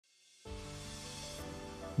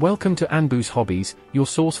Welcome to AnbuZ HobbieZ, your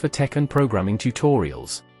source for tech and programming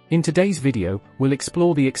tutorials. In today's video, we'll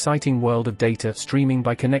explore the exciting world of data streaming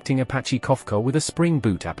by connecting Apache Kafka with a Spring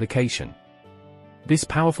Boot application. This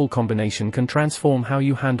powerful combination can transform how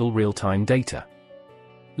you handle real-time data.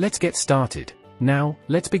 Let's get started. Now,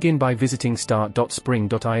 let's begin by visiting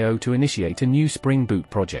start.spring.io to initiate a new Spring Boot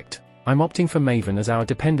project. I'm opting for Maven as our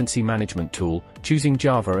dependency management tool, choosing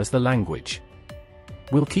Java as the language.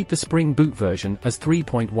 We'll keep the Spring Boot version as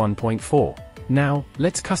 3.1.4. Now,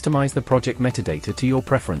 let's customize the project metadata to your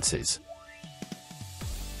preferences.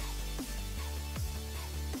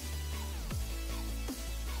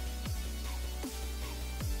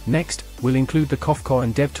 Next, we'll include the Kafka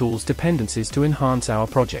and DevTools dependencies to enhance our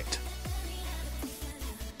project.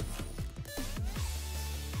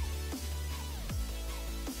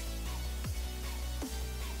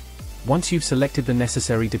 Once you've selected the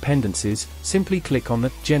necessary dependencies, simply click on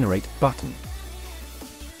the Generate button.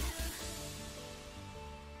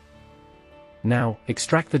 Now,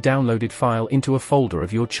 extract the downloaded file into a folder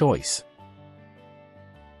of your choice.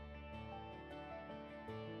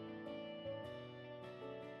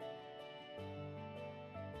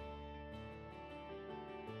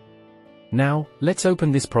 Now, let's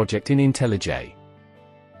open this project in IntelliJ.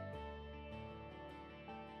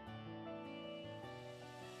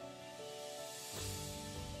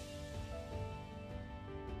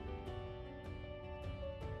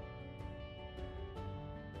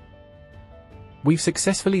 We've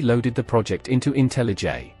successfully loaded the project into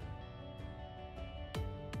IntelliJ.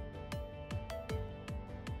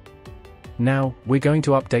 Now, we're going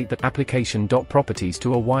to update the application.properties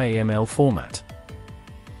to a YAML format.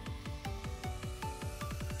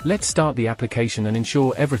 Let's start the application and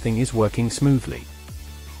ensure everything is working smoothly.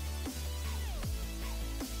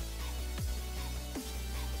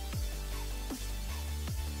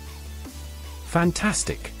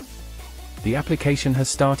 Fantastic! The application has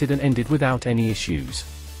started and ended without any issues.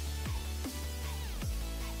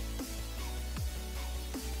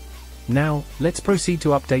 Now, let's proceed to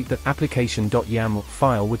update the application.yml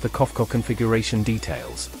file with the Kafka configuration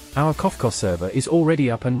details. Our Kafka server is already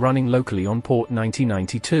up and running locally on port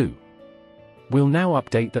 9092. We'll now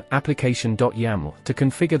update the application.yml to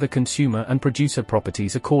configure the consumer and producer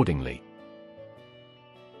properties accordingly.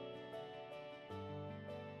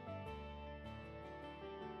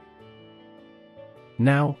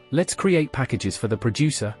 Now, let's create packages for the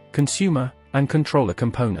producer, consumer, and controller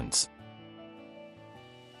components.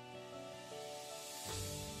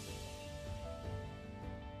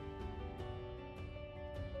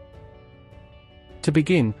 To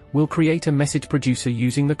begin, we'll create a message producer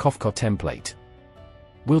using the KafkaTemplate.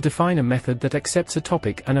 We'll define a method that accepts a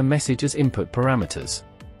topic and a message as input parameters.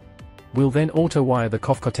 We'll then auto-wire the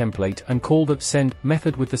KafkaTemplate and call the send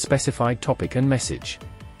method with the specified topic and message.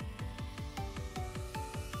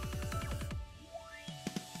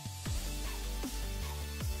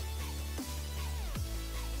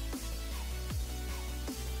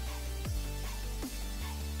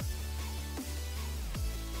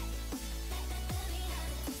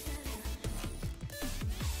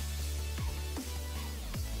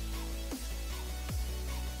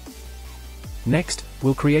 Next,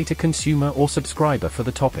 we'll create a consumer or subscriber for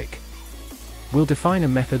the topic. We'll define a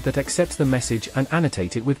method that accepts the message and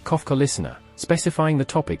annotate it with Kafka Listener, specifying the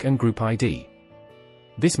topic and group ID.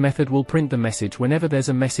 This method will print the message whenever there's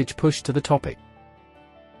a message pushed to the topic.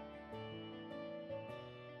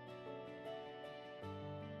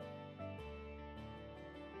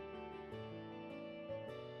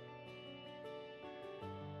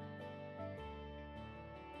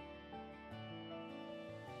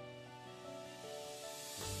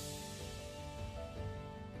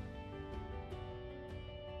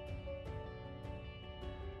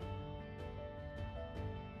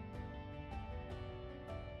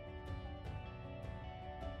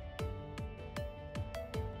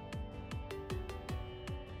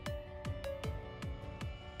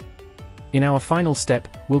 In our final step,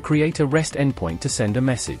 we'll create a REST endpoint to send a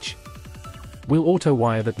message. We'll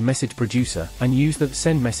auto-wire that message producer and use the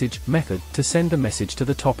sendMessage method to send the message to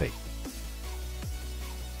the topic.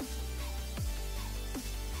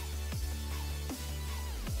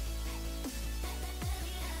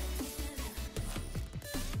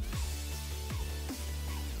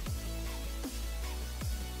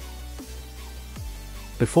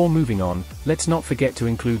 Before moving on, let's not forget to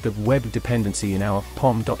include the web dependency in our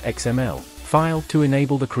pom.xml file to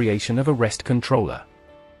enable the creation of a REST controller.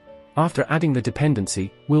 After adding the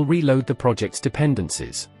dependency, we'll reload the project's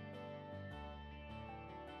dependencies.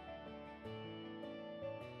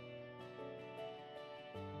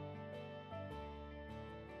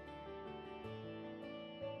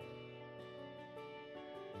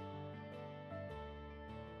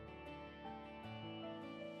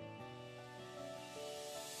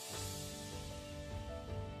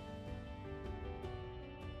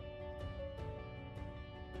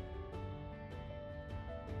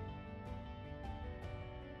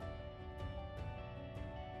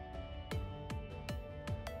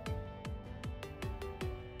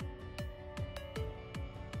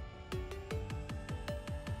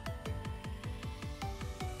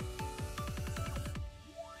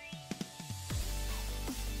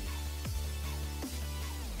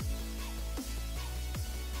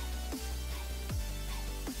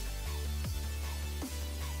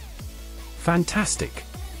 Fantastic!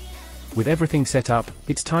 With everything set up,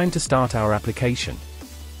 it's time to start our application.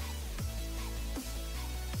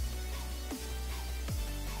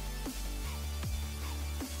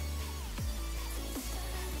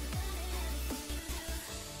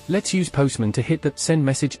 Let's use Postman to hit the Send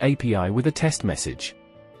Message API with a test message.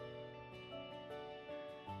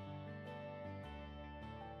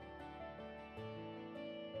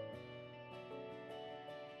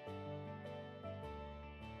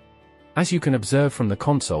 As you can observe from the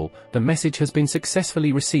console, the message has been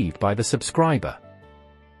successfully received by the subscriber.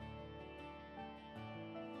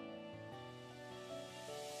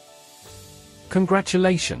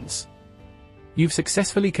 Congratulations! You've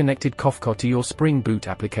successfully connected Kafka to your Spring Boot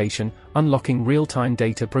application, unlocking real-time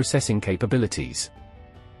data processing capabilities.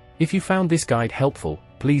 If you found this guide helpful,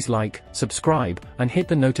 please like, subscribe, and hit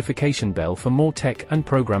the notification bell for more tech and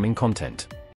programming content.